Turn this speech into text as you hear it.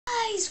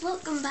guys,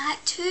 welcome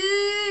back to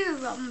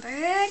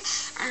Rumbird,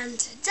 and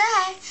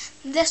today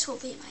this will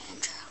be my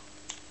intro.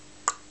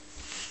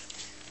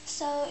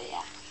 So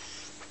yeah,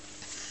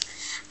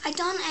 I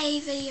done a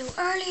video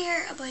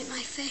earlier about my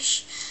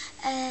fish.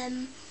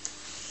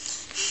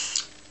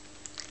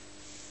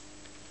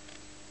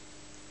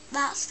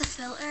 That's the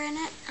filter in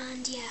it,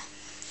 and yeah.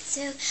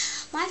 So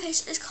my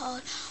fish is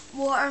called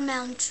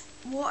watermelon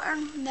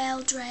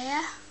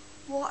drea,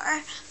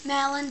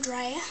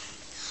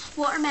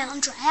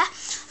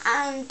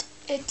 and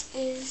it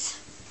is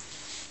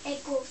a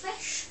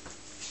goldfish.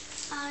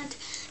 And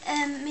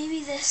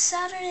maybe this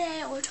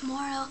Saturday or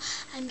tomorrow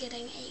I'm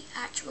getting a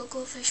actual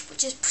goldfish,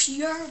 which is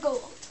pure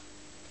gold.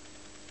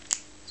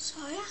 So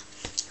yeah,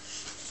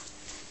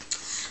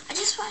 I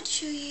just wanted to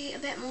show you a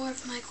bit more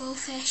of my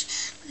goldfish,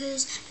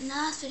 because in the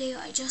last video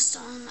I just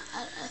done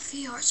a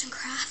few arts and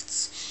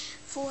crafts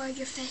for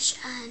your fish,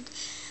 and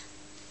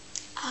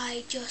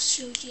I just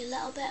showed you a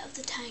little bit of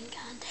the tank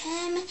and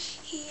him.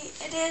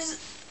 It is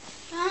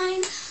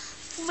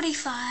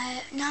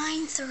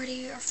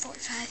 9:30 or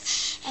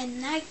 45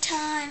 in night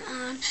time,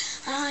 and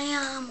I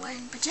am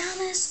wearing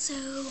pajamas.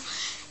 So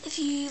if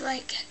you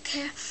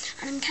care,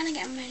 and I'm kind of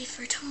getting ready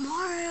for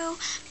tomorrow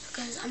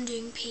because I'm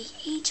doing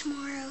PE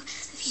tomorrow.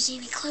 If you see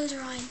any clothes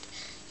around,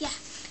 yeah.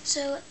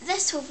 So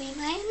this will be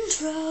my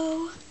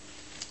intro,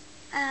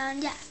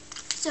 and yeah.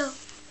 So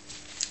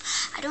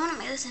I don't want to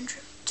make this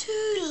intro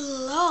too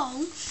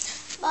long,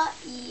 but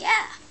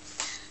yeah,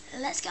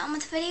 let's get on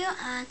with the video.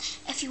 And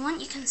if you want,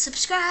 you can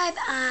subscribe,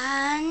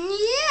 and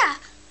yeah,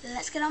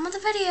 let's get on with the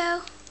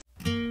video.